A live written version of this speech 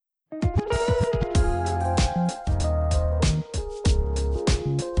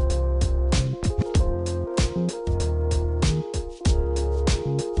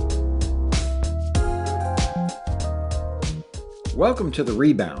Welcome to the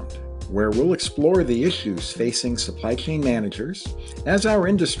Rebound, where we'll explore the issues facing supply chain managers as our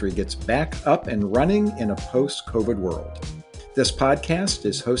industry gets back up and running in a post-COVID world. This podcast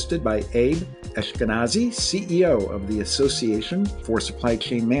is hosted by Abe Eshkenazi, CEO of the Association for Supply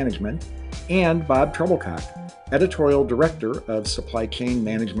Chain Management, and Bob Treblecock, Editorial Director of Supply Chain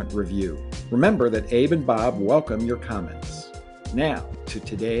Management Review. Remember that Abe and Bob welcome your comments. Now to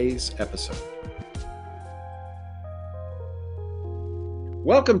today's episode.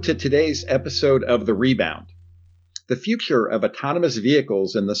 Welcome to today's episode of The Rebound, the future of autonomous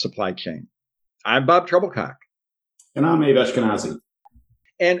vehicles in the supply chain. I'm Bob Treblecock. And I'm Abe Eshkenazi.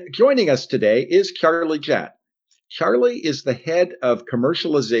 And joining us today is Charlie Jett. Charlie is the head of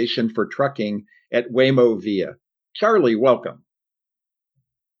commercialization for trucking at Waymo Via. Charlie, welcome.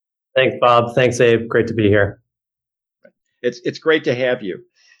 Thanks, Bob. Thanks, Abe. Great to be here. It's great to have you.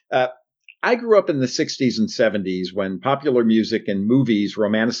 I grew up in the 60s and 70s when popular music and movies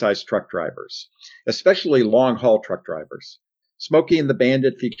romanticized truck drivers, especially long-haul truck drivers. Smokey and the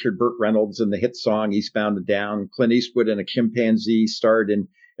Bandit featured Burt Reynolds in the hit song Eastbound and Down. Clint Eastwood and a chimpanzee starred in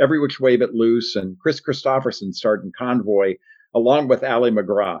Every Which Way But Loose, and Chris Christopherson starred in Convoy, along with Ali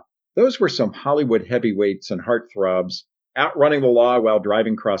MacGraw. Those were some Hollywood heavyweights and heartthrobs outrunning the law while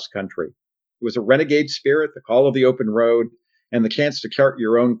driving cross-country. It was a renegade spirit, the call of the open road, and the chance to chart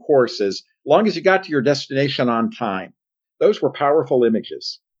your own course as long as you got to your destination on time. Those were powerful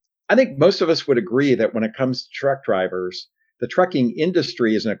images. I think most of us would agree that when it comes to truck drivers, the trucking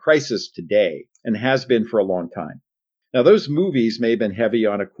industry is in a crisis today and has been for a long time. Now, those movies may have been heavy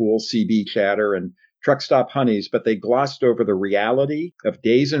on a cool CB chatter and truck stop honeys, but they glossed over the reality of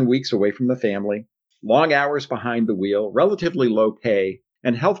days and weeks away from the family, long hours behind the wheel, relatively low pay,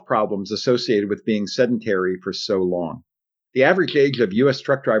 and health problems associated with being sedentary for so long. The average age of U.S.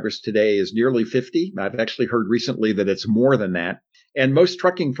 truck drivers today is nearly 50. I've actually heard recently that it's more than that. And most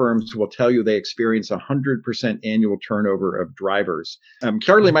trucking firms will tell you they experience 100% annual turnover of drivers.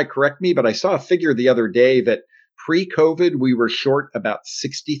 Charlie might correct me, but I saw a figure the other day that pre-COVID, we were short about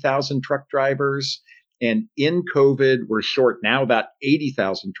 60,000 truck drivers. And in COVID, we're short now about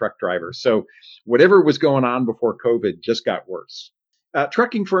 80,000 truck drivers. So whatever was going on before COVID just got worse.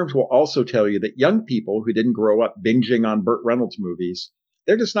 Trucking firms will also tell you that young people who didn't grow up binging on Burt Reynolds movies,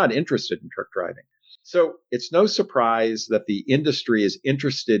 they're just not interested in truck driving. So it's no surprise that the industry is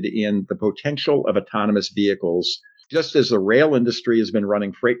interested in the potential of autonomous vehicles, just as the rail industry has been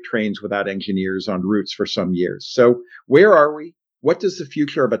running freight trains without engineers on routes for some years. So where are we? What does the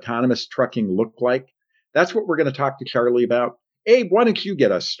future of autonomous trucking look like? That's what we're going to talk to Charlie about. Abe, why don't you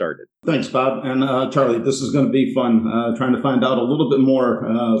get us started? Thanks, Bob. And Charlie, this is going to be fun, trying to find out a little bit more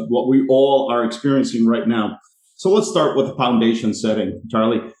what we all are experiencing right now. So let's start with the foundation setting,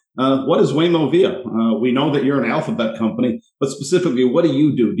 Charlie. What is Waymo Via? We know that you're an alphabet company, but specifically, what do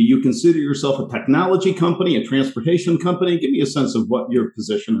you do? Do you consider yourself a technology company, a transportation company? Give me a sense of what your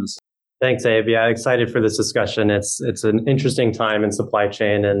position is. Thanks, Abe. Yeah, excited for this discussion. It's an interesting time in supply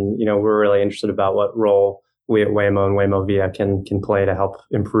chain, and we're really interested about what role we at Waymo and Waymo Via can play to help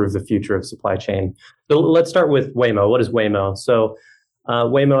improve the future of supply chain. So let's start with Waymo. What is Waymo? So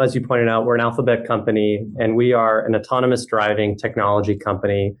Waymo, as you pointed out, we're an alphabet company, and we are an autonomous driving technology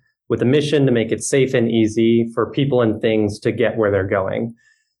company with a mission to make it safe and easy for people and things to get where they're going.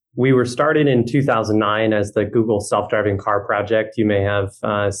 We were started in 2009 as the Google self-driving car project. You may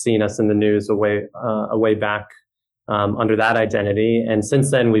have seen us in the news a way back under that identity. And since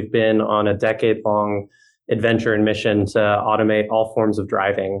then, we've been on a decade-long adventure and mission to automate all forms of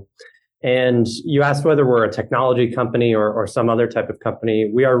driving. And you asked whether we're a technology company or some other type of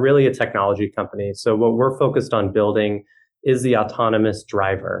company. We are really a technology company. So what we're focused on building is the autonomous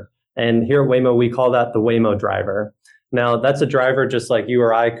driver. And here at Waymo, we call that the Waymo driver. Now, that's a driver just like you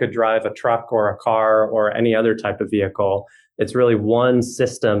or I could drive a truck or a car or any other type of vehicle. It's really one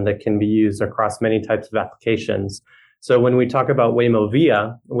system that can be used across many types of applications. So when we talk about Waymo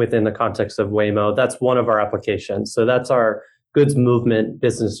Via within the context of Waymo, that's one of our applications. So that's our goods movement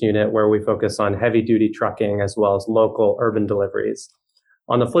business unit where we focus on heavy duty trucking as well as local urban deliveries.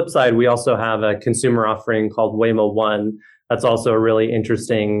 On the flip side, we also have a consumer offering called Waymo One. That's also a really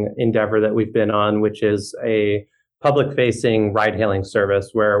interesting endeavor that we've been on, which is a public facing ride hailing service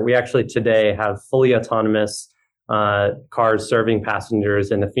where we actually today have fully autonomous cars serving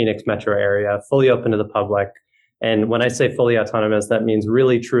passengers in the Phoenix metro area, fully open to the public. And when I say fully autonomous, that means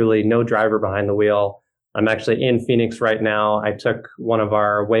really, truly no driver behind the wheel. I'm actually in Phoenix right now. I took one of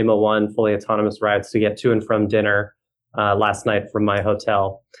our Waymo One fully autonomous rides to get to and from dinner last night from my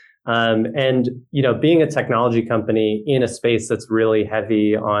hotel. And being a technology company in a space that's really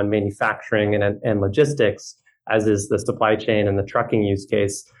heavy on manufacturing and logistics, as is the supply chain and the trucking use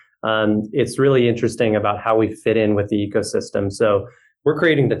case. It's really interesting about how we fit in with the ecosystem. So we're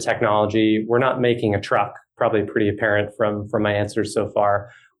creating the technology. We're not making a truck, probably pretty apparent from my answers so far.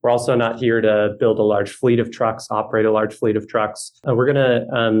 We're also not here to build a large fleet of trucks, operate a large fleet of trucks. We're going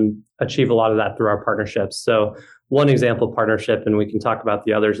to achieve a lot of that through our partnerships. So one example partnership, and we can talk about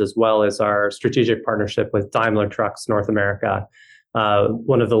the others as well, is our strategic partnership with Daimler Trucks North America,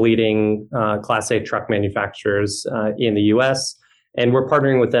 one of the leading Class A truck manufacturers in the US. And we're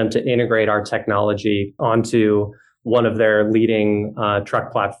partnering with them to integrate our technology onto one of their leading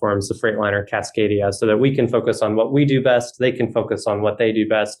truck platforms, the Freightliner Cascadia, so that we can focus on what we do best, they can focus on what they do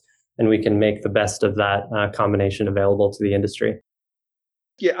best, and we can make the best of that combination available to the industry.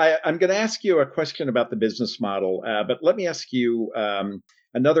 Yeah, I'm going to ask you a question about the business model, but let me ask you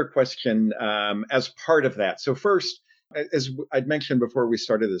another question as part of that. So first, as I'd mentioned before we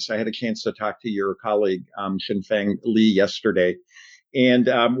started this, I had a chance to talk to your colleague, Xinfeng Li, yesterday. And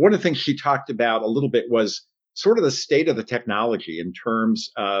one of the things she talked about a little bit was sort of the state of the technology in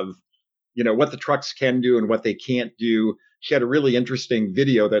terms of, what the trucks can do and what they can't do. She had a really interesting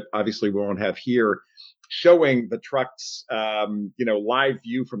video that obviously we won't have here, showing the trucks, live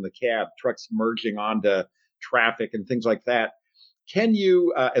view from the cab, trucks merging onto traffic and things like that. Can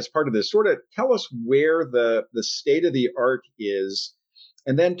you, as part of this, sort of tell us where the state of the art is,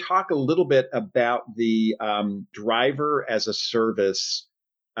 and then talk a little bit about the driver as a service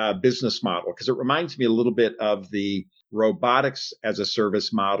business model? Because it reminds me a little bit of the robotics as a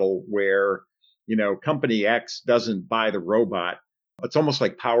service model where, company X doesn't buy the robot. It's almost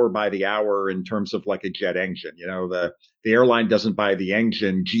like power by the hour in terms of like a jet engine. The airline doesn't buy the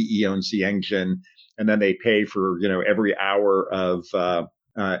engine, GE owns the engine, and then they pay for, every hour of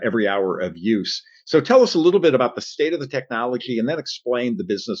use. So tell us a little bit about the state of the technology and then explain the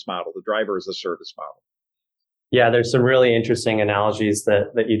business model, the driver as a service model. Yeah, there's some really interesting analogies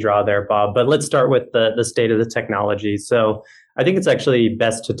that you draw there, Bob. But let's start with the state of the technology. So I think it's actually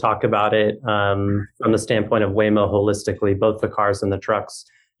best to talk about it from the standpoint of Waymo holistically, both the cars and the trucks.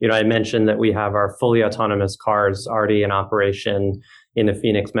 I mentioned that we have our fully autonomous cars already in operation in the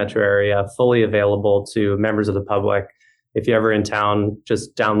Phoenix metro area, fully available to members of the public. If you're ever in town,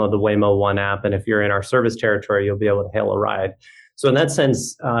 just download the Waymo One app. And if you're in our service territory, you'll be able to hail a ride. So in that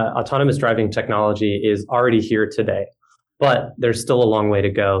sense, autonomous driving technology is already here today, but there's still a long way to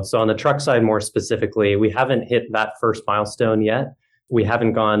go. So on the truck side, more specifically, we haven't hit that first milestone yet. We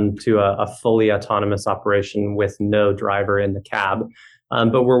haven't gone to a fully autonomous operation with no driver in the cab,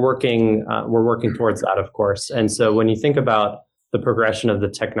 but we're working towards that, of course. And so when you think about the progression of the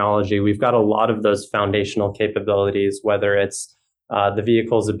technology, we've got a lot of those foundational capabilities, whether it's the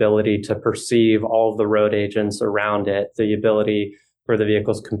vehicle's ability to perceive all of the road agents around it, the ability for the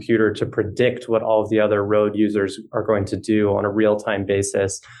vehicle's computer to predict what all of the other road users are going to do on a real-time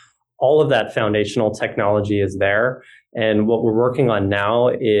basis. All of that foundational technology is there. And what we're working on now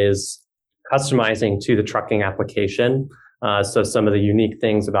is customizing to the trucking application. So some of the unique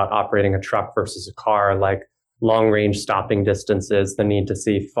things about operating a truck versus a car, like long-range stopping distances, the need to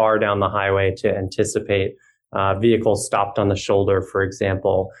see far down the highway to anticipate vehicles stopped on the shoulder, for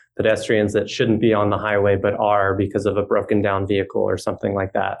example, pedestrians that shouldn't be on the highway but are because of a broken down vehicle or something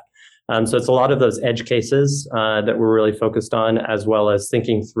like that. So it's a lot of those edge cases that we're really focused on, as well as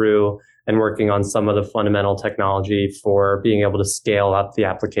thinking through and working on some of the fundamental technology for being able to scale up the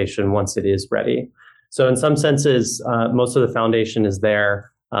application once it is ready. So in some senses, most of the foundation is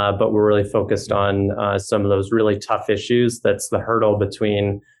there, but we're really focused on some of those really tough issues. That's the hurdle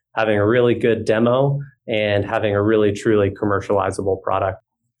between having a really good demo and having a really, truly commercializable product.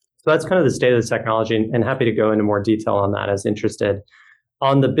 So that's kind of the state of the technology, and happy to go into more detail on that as interested.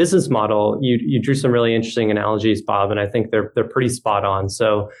 On the business model, you drew some really interesting analogies, Bob, and I think they're pretty spot on.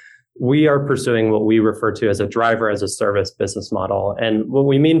 So we are pursuing what we refer to as a driver as a service business model. And what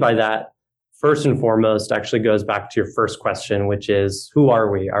we mean by that, first and foremost, actually goes back to your first question, which is, who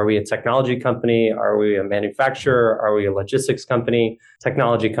are we? Are we a technology company? Are we a manufacturer? Are we a logistics company?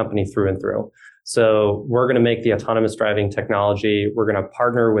 Technology company through and through. So we're going to make the autonomous driving technology. We're going to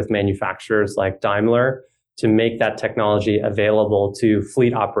partner with manufacturers like Daimler to make that technology available to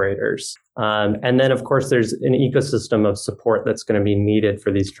fleet operators. And then, of course, there's an ecosystem of support that's going to be needed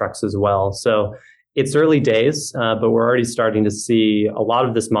for these trucks as well. So it's early days, but we're already starting to see a lot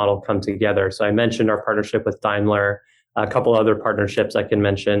of this model come together. So I mentioned our partnership with Daimler. A couple other partnerships I can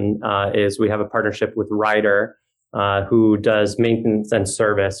mention is we have a partnership with Ryder, who does maintenance and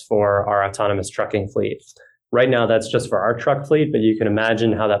service for our autonomous trucking fleet. Right now, that's just for our truck fleet, but you can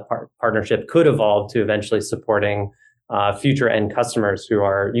imagine how that partnership could evolve to eventually supporting future end customers who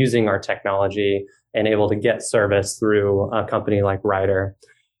are using our technology and able to get service through a company like Ryder.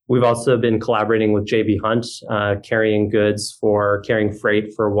 We've also been collaborating with J.B. Hunt, carrying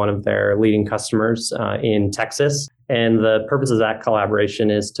freight for one of their leading customers in Texas. And the purpose of that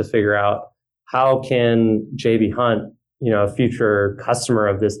collaboration is to figure out how can J.B. Hunt, a future customer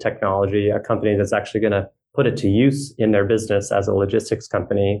of this technology, a company that's actually going to put it to use in their business as a logistics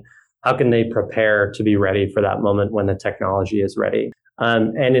company, how can they prepare to be ready for that moment when the technology is ready?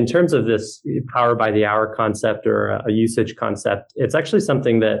 And in terms of this power by the hour concept or a usage concept, it's actually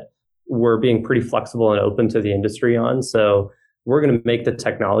something that we're being pretty flexible and open to the industry on. So we're going to make the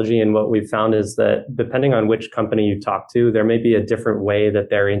technology. And what we've found is that depending on which company you talk to, there may be a different way that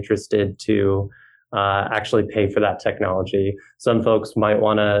they're interested to actually pay for that technology. Some folks might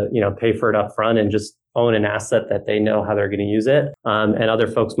want to, pay for it up front and just own an asset that they know how they're going to use it. And other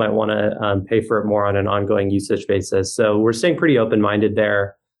folks might want to pay for it more on an ongoing usage basis. So we're staying pretty open-minded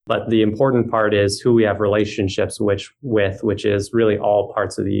there. But the important part is who we have relationships with, which is really all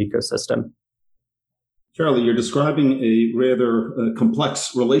parts of the ecosystem. Charlie, you're describing a rather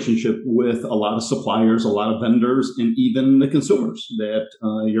complex relationship with a lot of suppliers, a lot of vendors, and even the consumers that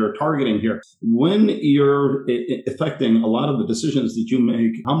you're targeting here. When you're affecting a lot of the decisions that you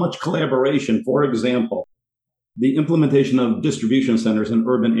make, how much collaboration, for example, the implementation of distribution centers in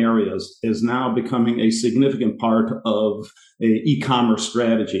urban areas is now becoming a significant part of an e-commerce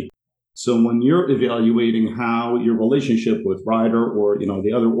strategy. So when you're evaluating how your relationship with Ryder or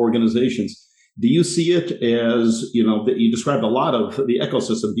the other organizations, do you see it as, that you described a lot of the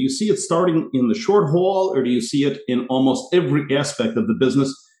ecosystem? Do you see it starting in the short haul, or do you see it in almost every aspect of the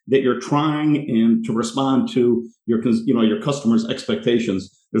business that you're trying and to respond to your customers'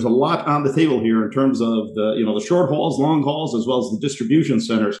 expectations? There's a lot on the table here in terms of the short hauls, long hauls, as well as the distribution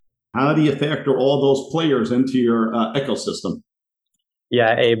centers. How do you factor all those players into your ecosystem?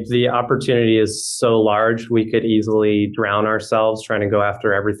 Yeah, Abe, the opportunity is so large, we could easily drown ourselves trying to go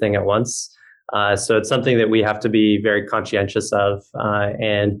after everything at once. So it's something that we have to be very conscientious of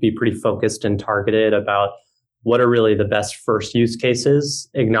and be pretty focused and targeted about what are really the best first use cases,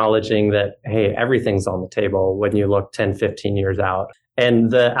 acknowledging that, hey, everything's on the table when you look 10, 15 years out.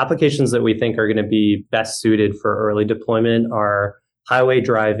 And the applications that we think are going to be best suited for early deployment are highway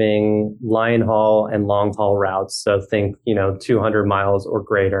driving, line haul, and long haul routes. So think, 200 miles or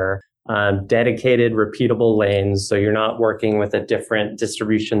greater. Dedicated, repeatable lanes. So you're not working with a different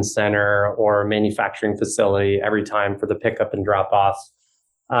distribution center or manufacturing facility every time for the pickup and drop off.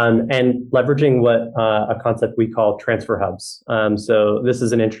 And leveraging what a concept we call transfer hubs. So this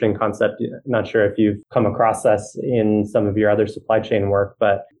is an interesting concept. Not sure if you've come across this in some of your other supply chain work,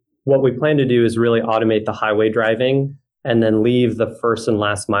 but what we plan to do is really automate the highway driving and then leave the first and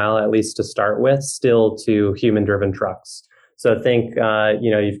last mile, at least to start with, still to human-driven trucks. So think,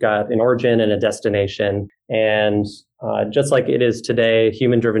 you've got an origin and a destination. And just like it is today,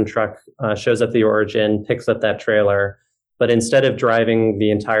 human-driven truck shows up at the origin, picks up that trailer. But instead of driving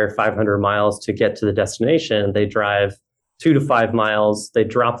the entire 500 miles to get to the destination, they drive 2 to 5 miles. They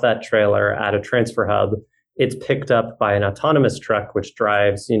drop that trailer at a transfer hub. It's picked up by an autonomous truck, which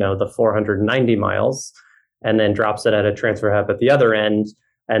drives, the 490 miles and then drops it at a transfer hub at the other end.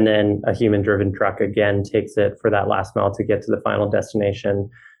 And then a human-driven truck again takes it for that last mile to get to the final destination.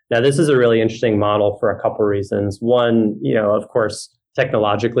 Now, this is a really interesting model for a couple of reasons. One, of course,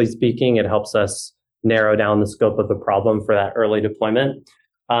 technologically speaking, it helps us narrow down the scope of the problem for that early deployment.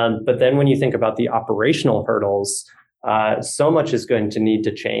 But then when you think about the operational hurdles, so much is going to need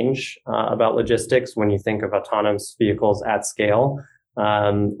to change about logistics when you think of autonomous vehicles at scale.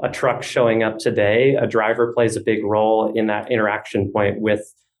 A truck showing up today, a driver plays a big role in that interaction point with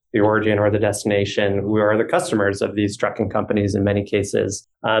the origin or the destination. We are the customers of these trucking companies in many cases.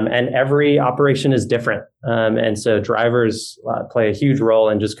 And every operation is different. And so drivers play a huge role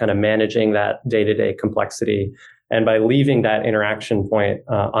in just kind of managing that day-to-day complexity. And by leaving that interaction point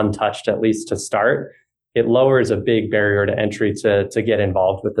untouched, at least to start, it lowers a big barrier to entry to get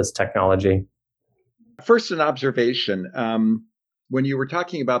involved with this technology. First, an observation. When you were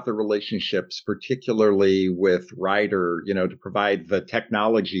talking about the relationships, particularly with Ryder, to provide the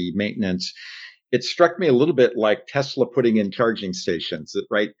technology maintenance, it struck me a little bit like Tesla putting in charging stations,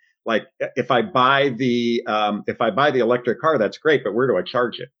 right? Like if I buy the electric car, that's great, but where do I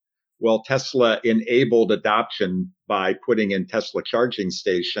charge it? Well, Tesla enabled adoption by putting in Tesla charging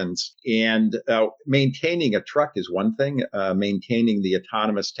stations, and maintaining a truck is one thing. Maintaining the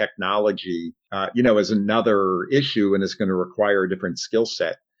autonomous technology, is another issue, and it's going to require a different skill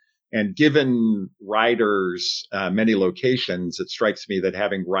set. And given riders many locations, it strikes me that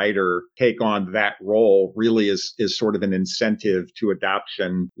having rider take on that role really is sort of an incentive to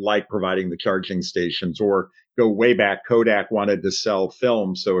adoption, like providing the charging stations. Or go way back, Kodak wanted to sell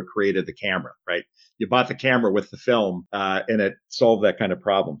film, so it created the camera, right? You bought the camera with the film, and it solved that kind of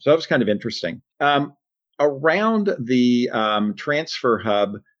problem. So that was kind of interesting. Around the transfer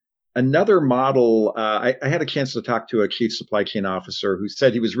hub, another model, I had a chance to talk to a chief supply chain officer who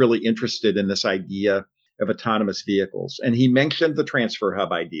said he was really interested in this idea of autonomous vehicles. And he mentioned the transfer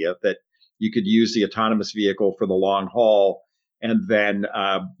hub idea, that you could use the autonomous vehicle for the long haul and then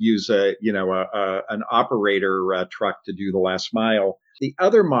use an operator truck to do the last mile. The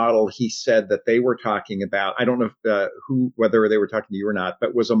other model he said that they were talking about, I don't know if, whether they were talking to you or not,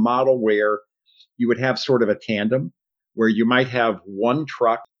 but was a model where you would have sort of a tandem where you might have one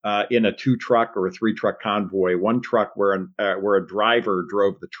truck in a 2-truck or a 3-truck convoy, one truck where a driver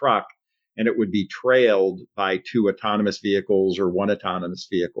drove the truck, and it would be trailed by 2 autonomous vehicles or 1 autonomous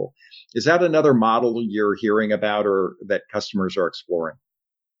vehicle. Is that another model you're hearing about or that customers are exploring?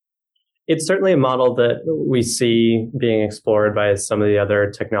 It's certainly a model that we see being explored by some of the other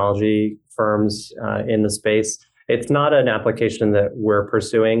technology firms in the space. It's not an application that we're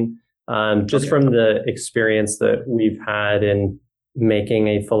pursuing. Just from the experience that we've had in making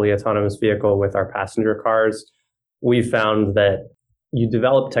a fully autonomous vehicle with our passenger cars, we found that you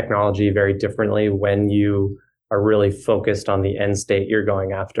develop technology very differently when you are really focused on the end state you're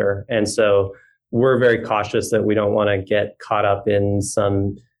going after. And so we're very cautious that we don't want to get caught up in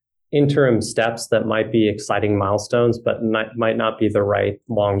some interim steps that might be exciting milestones, but might not be the right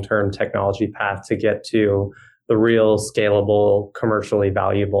long-term technology path to get to the real scalable, commercially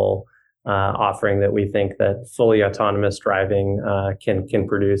valuable offering that we think that fully autonomous driving can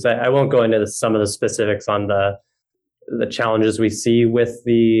produce. I won't go into some of the specifics on the challenges we see with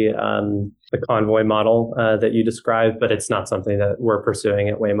the convoy model that you described, but it's not something that we're pursuing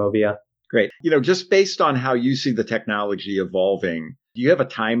at Waymo Via. Great. Just based on how you see the technology evolving, do you have a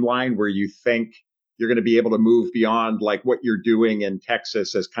timeline where you think you're going to be able to move beyond like what you're doing in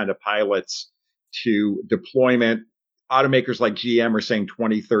Texas as kind of pilots to deployment? Automakers like GM are saying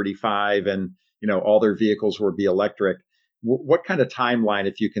 2035 and, all their vehicles will be electric. What kind of timeline,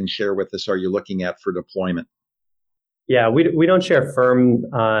 if you can share with us, are you looking at for deployment? Yeah, we don't share firm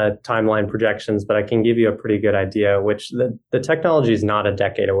timeline projections, but I can give you a pretty good idea, which the technology is not a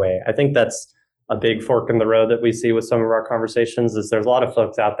decade away. I think that's a big fork in the road that we see with some of our conversations is there's a lot of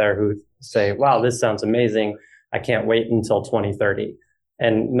folks out there who say, wow, this sounds amazing. I can't wait until 2030.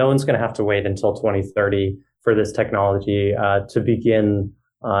 And no one's going to have to wait until 2030 for this technology to begin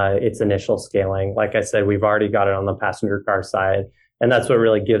its initial scaling. Like I said, we've already got it on the passenger car side. And that's what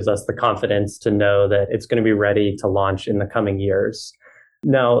really gives us the confidence to know that it's going to be ready to launch in the coming years.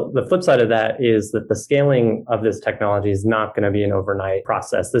 Now, the flip side of that is that the scaling of this technology is not going to be an overnight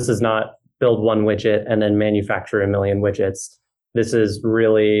process. This is not build one widget and then manufacture 1 million widgets. This is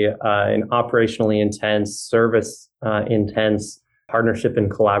really an operationally intense, service intense, partnership and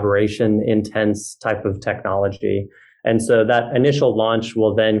collaboration intense type of technology. And so that initial launch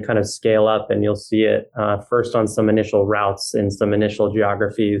will then kind of scale up and you'll see it first on some initial routes in some initial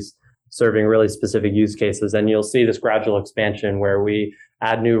geographies serving really specific use cases. And you'll see this gradual expansion where we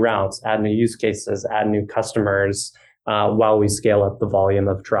add new routes, add new use cases, add new customers while we scale up the volume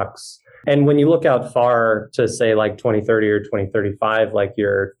of trucks. And when you look out far to say like 2030 or 2035, like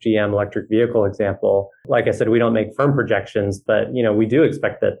your GM electric vehicle example, like I said, we don't make firm projections, but we do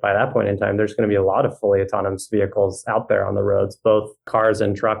expect that by that point in time, there's going to be a lot of fully autonomous vehicles out there on the roads, both cars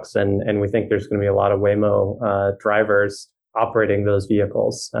and trucks. And we think there's going to be a lot of Waymo drivers operating those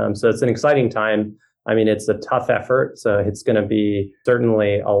vehicles. So it's an exciting time. I mean, it's a tough effort, so it's going to be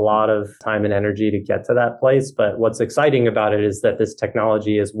certainly a lot of time and energy to get to that place. But what's exciting about it is that this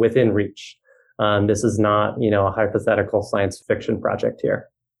technology is within reach. This is not, a hypothetical science fiction project here.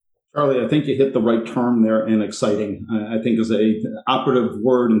 Charlie, I think you hit the right term there, and exciting, I think is a operative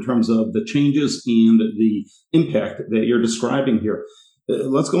word in terms of the changes and the impact that you're describing here.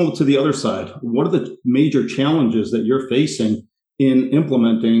 Let's go to the other side. What are the major challenges that you're facing in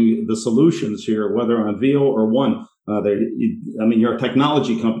implementing the solutions here, whether on Veo or One? You're a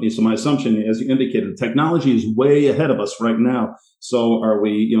technology company, so my assumption, as you indicated, technology is way ahead of us right now. So are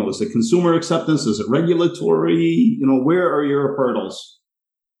we, is it consumer acceptance? Is it regulatory? Where are your hurdles?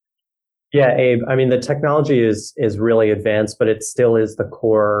 Yeah, Abe, the technology is really advanced, but it still is the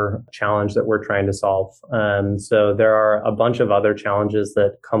core challenge that we're trying to solve. So there are a bunch of other challenges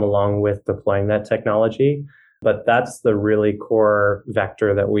that come along with deploying that technology. But that's the really core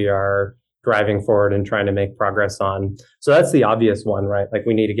vector that we are driving forward and trying to make progress on. So that's the obvious one, right? Like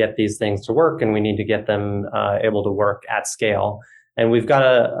we need to get these things to work and we need to get them able to work at scale. And we've got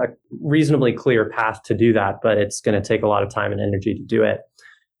a reasonably clear path to do that, but it's going to take a lot of time and energy to do it.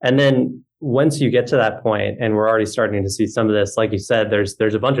 And then once you get to that point, and we're already starting to see some of this, like you said,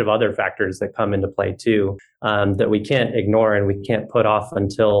 there's a bunch of other factors that come into play too, that we can't ignore and we can't put off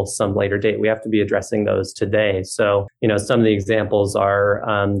until some later date. We have to be addressing those today. So, some of the examples are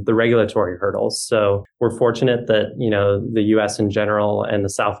the regulatory hurdles. So we're fortunate that, the US in general and the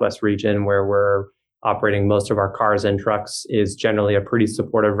Southwest region where we're operating most of our cars and trucks is generally a pretty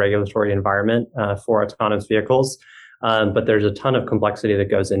supportive regulatory environment for autonomous vehicles. But there's a ton of complexity that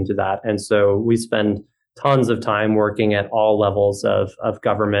goes into that. And so we spend tons of time working at all levels of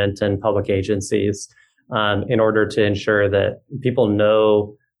government and public agencies in order to ensure that people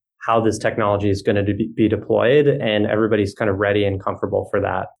know how this technology is going to be deployed and everybody's kind of ready and comfortable for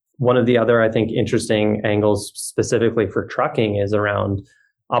that. One of the other, I think, interesting angles specifically for trucking is around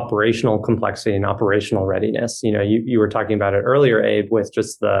operational complexity and operational readiness. You were talking about it earlier, Abe, with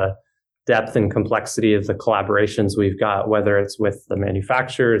just the depth and complexity of the collaborations we've got, whether it's with the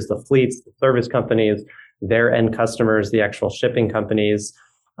manufacturers, the fleets, the service companies, their end customers, the actual shipping companies.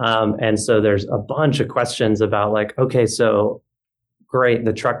 And so there's a bunch of questions about like, okay, so great,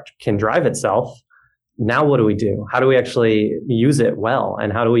 the truck can drive itself. Now what do we do? How do we actually use it well?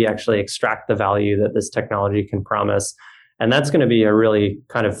 And how do we actually extract the value that this technology can promise? And that's going to be a really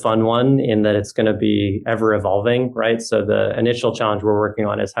kind of fun one in that it's going to be ever evolving, right? So the initial challenge we're working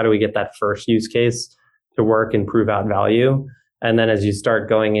on is how do we get that first use case to work and prove out value? And then as you start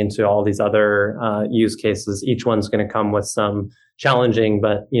going into all these other use cases, each one's going to come with some challenging,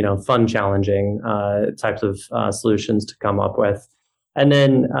 but fun challenging types of solutions to come up with. And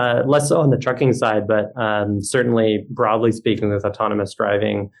then less so on the trucking side, but certainly broadly speaking with autonomous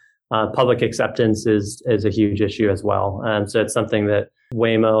driving, public acceptance is a huge issue as well. So it's something that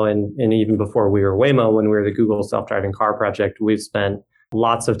Waymo and even before we were Waymo, when we were the Google self-driving car project, we've spent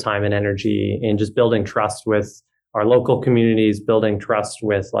lots of time and energy in just building trust with our local communities, building trust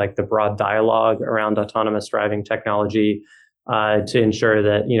with like the broad dialogue around autonomous driving technology to ensure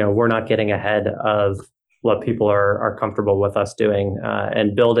that, we're not getting ahead of what people are comfortable with us doing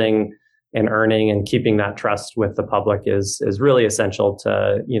and building and earning and keeping that trust with the public is really essential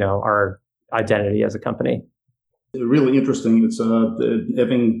to, our identity as a company. Really interesting. It's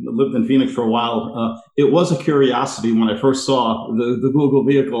having lived in Phoenix for a while, it was a curiosity when I first saw the Google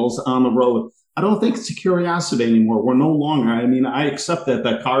vehicles on the road. I don't think it's a curiosity anymore. We're no longer. I mean, I accept that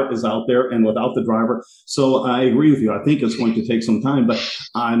that car is out there and without the driver. So I agree with you. I think it's going to take some time, but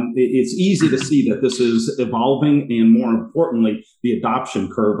it's easy to see that this is evolving. And more importantly, the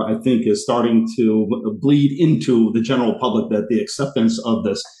adoption curve, I think, is starting to bleed into the general public, that the acceptance of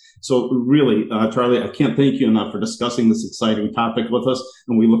this. So really, Charlie, I can't thank you enough for discussing this exciting topic with us.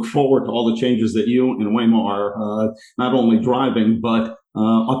 And we look forward to all the changes that you and Waymo are not only driving, but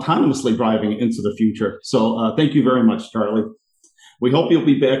autonomously driving into the future. So thank you very much, Charlie. We hope you'll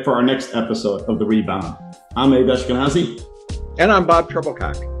be back for our next episode of The Rebound. I'm Abe Ashkenazi. And I'm Bob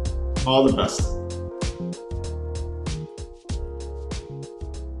Treblecock. All the best.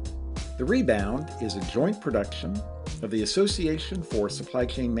 The Rebound is a joint production of the Association for Supply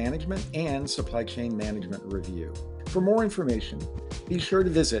Chain Management and Supply Chain Management Review. For more information, be sure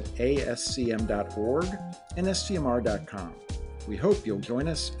to visit ascm.org and scmr.com. We hope you'll join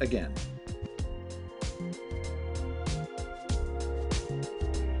us again.